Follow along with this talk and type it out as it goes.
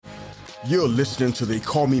You're listening to the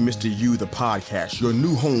Call Me Mr. You, the podcast, your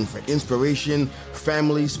new home for inspiration,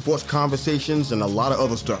 family, sports conversations, and a lot of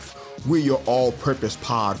other stuff. We're your all-purpose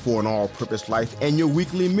pod for an all-purpose life and your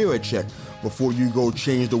weekly mirror check before you go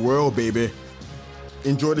change the world, baby.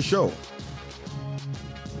 Enjoy the show.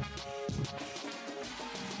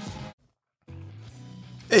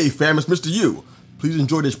 Hey fam, it's Mr. You. Please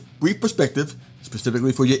enjoy this brief perspective,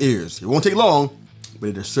 specifically for your ears. It won't take long, but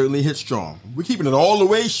it'll certainly hit strong. We're keeping it all the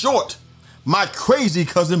way short. My crazy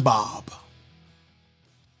cousin Bob.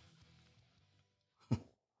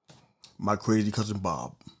 My crazy cousin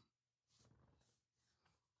Bob.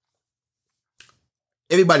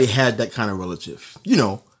 Everybody had that kind of relative. You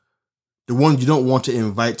know, the one you don't want to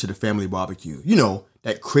invite to the family barbecue. You know,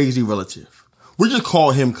 that crazy relative. We just call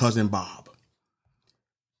him Cousin Bob.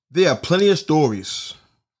 There are plenty of stories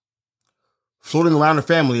floating around the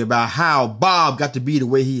family about how Bob got to be the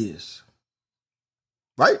way he is.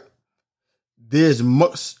 Right? There's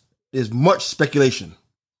much speculation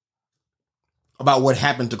about what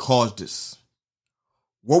happened to cause this.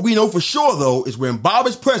 What we know for sure, though, is when Bob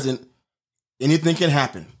is present, anything can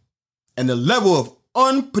happen. And the level of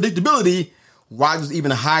unpredictability rises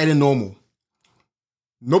even higher than normal.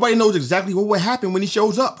 Nobody knows exactly what will happen when he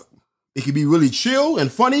shows up. It could be really chill and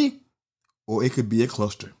funny, or it could be a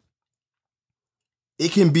cluster.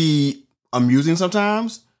 It can be amusing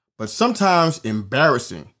sometimes, but sometimes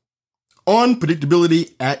embarrassing.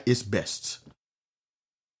 Unpredictability at its best.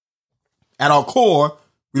 At our core,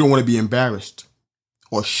 we don't want to be embarrassed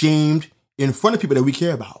or shamed in front of people that we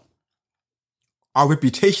care about. Our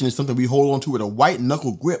reputation is something we hold on to with a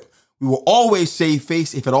white-knuckle grip. We will always save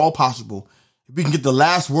face if at all possible. If we can get the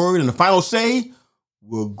last word and the final say,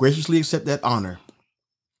 we'll graciously accept that honor.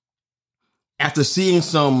 After seeing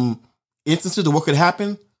some instances of what could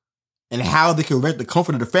happen and how they could wreck the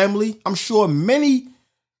comfort of the family, I'm sure many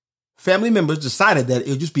family members decided that it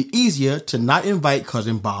would just be easier to not invite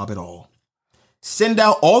Cousin Bob at all. Send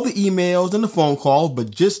out all the emails and the phone calls, but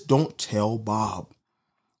just don't tell Bob.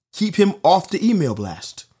 Keep him off the email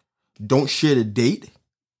blast. Don't share the date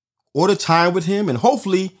or the time with him, and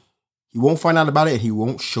hopefully he won't find out about it and he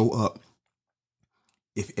won't show up.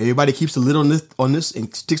 If everybody keeps a lid on this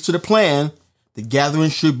and sticks to the plan, the gathering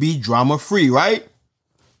should be drama-free, right?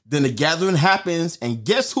 Then the gathering happens, and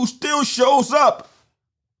guess who still shows up?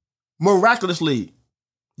 Miraculously.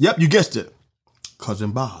 Yep, you guessed it.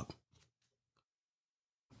 Cousin Bob.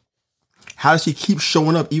 How does he keep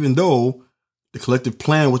showing up even though the collective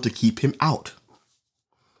plan was to keep him out?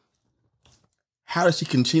 How does he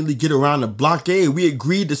continually get around the blockade we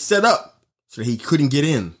agreed to set up so that he couldn't get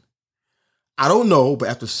in? I don't know, but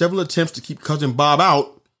after several attempts to keep Cousin Bob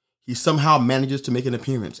out, he somehow manages to make an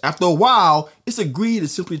appearance. After a while, it's agreed to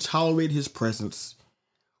simply tolerate his presence.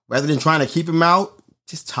 Rather than trying to keep him out,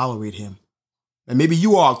 just tolerate him. And maybe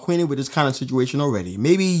you are acquainted with this kind of situation already.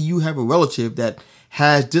 Maybe you have a relative that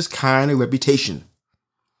has this kind of reputation.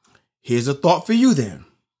 Here's a thought for you then.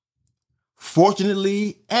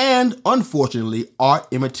 Fortunately and unfortunately, art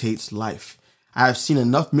imitates life. I have seen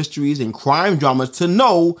enough mysteries and crime dramas to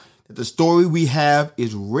know that the story we have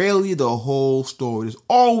is rarely the whole story. There's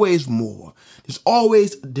always more. There's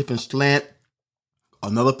always a different slant,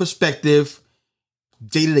 another perspective,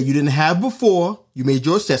 data that you didn't have before you made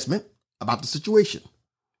your assessment about the situation.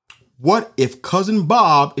 What if Cousin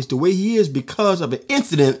Bob is the way he is because of an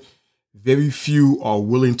incident very few are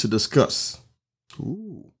willing to discuss?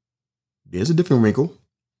 Ooh, there's a different wrinkle.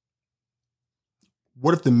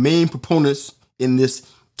 What if the main proponents in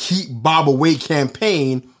this Keep Bob Away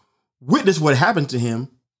campaign witness what happened to him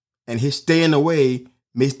and his staying away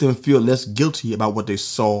makes them feel less guilty about what they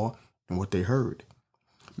saw and what they heard?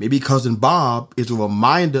 Maybe Cousin Bob is a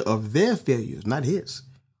reminder of their failures, not his.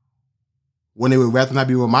 When they would rather not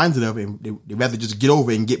be reminded of it, they'd rather just get over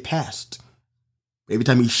it and get past. Every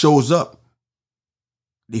time he shows up,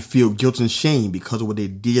 they feel guilt and shame because of what they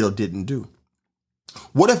did or didn't do.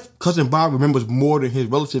 What if Cousin Bob remembers more than his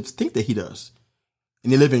relatives think that he does?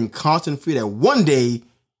 And they live in constant fear that one day,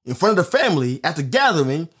 in front of the family, at the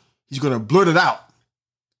gathering, he's going to blurt it out.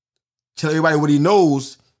 Tell everybody what he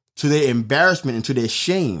knows to their embarrassment and to their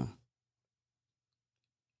shame.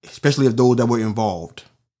 Especially of those that were involved.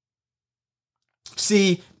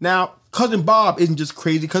 See, now, Cousin Bob isn't just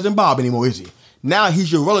crazy Cousin Bob anymore, is he? Now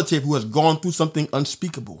he's your relative who has gone through something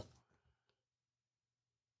unspeakable.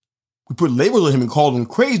 We put labels on him and called him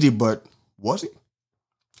crazy, but was he?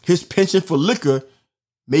 His penchant for liquor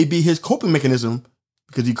may be his coping mechanism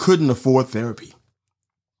because he couldn't afford therapy.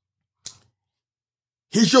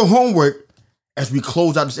 Here's your homework as we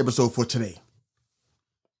close out this episode for today.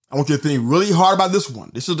 I want you to think really hard about this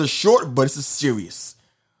one. This is a short, but it's a serious.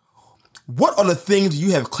 What are the things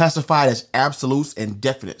you have classified as absolutes and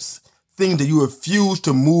definites? Things that you refuse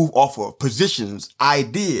to move off of, positions,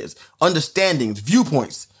 ideas, understandings,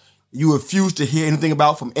 viewpoints you refuse to hear anything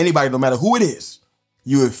about from anybody, no matter who it is.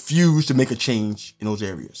 You refuse to make a change in those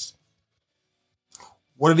areas.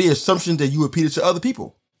 What are the assumptions that you repeated to other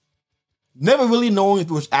people, never really knowing if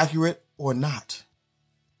it was accurate or not?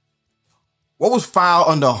 What was filed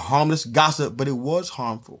under harmless gossip, but it was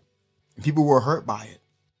harmful, and people were hurt by it?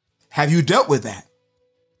 Have you dealt with that?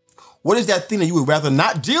 What is that thing that you would rather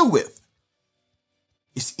not deal with?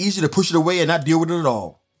 It's easy to push it away and not deal with it at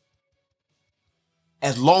all.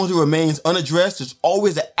 As long as it remains unaddressed, there's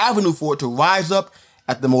always an avenue for it to rise up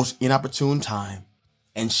at the most inopportune time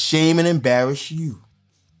and shame and embarrass you.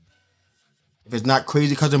 If it's not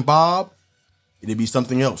Crazy Cousin Bob, it'd be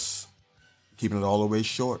something else. Keeping it all the way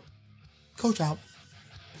short. Coach out.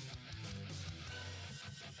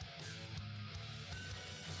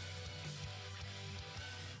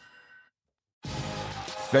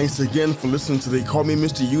 Thanks again for listening to They Call Me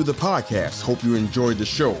Mr. You, the podcast. Hope you enjoyed the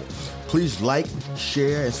show. Please like,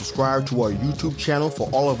 share, and subscribe to our YouTube channel for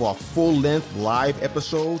all of our full-length live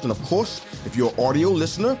episodes. And of course, if you're an audio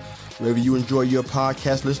listener, wherever you enjoy your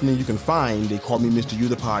podcast listening, you can find They Call Me Mr. You,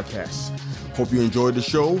 the podcast. Hope you enjoyed the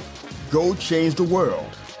show. Go change the world.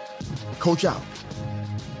 Coach out.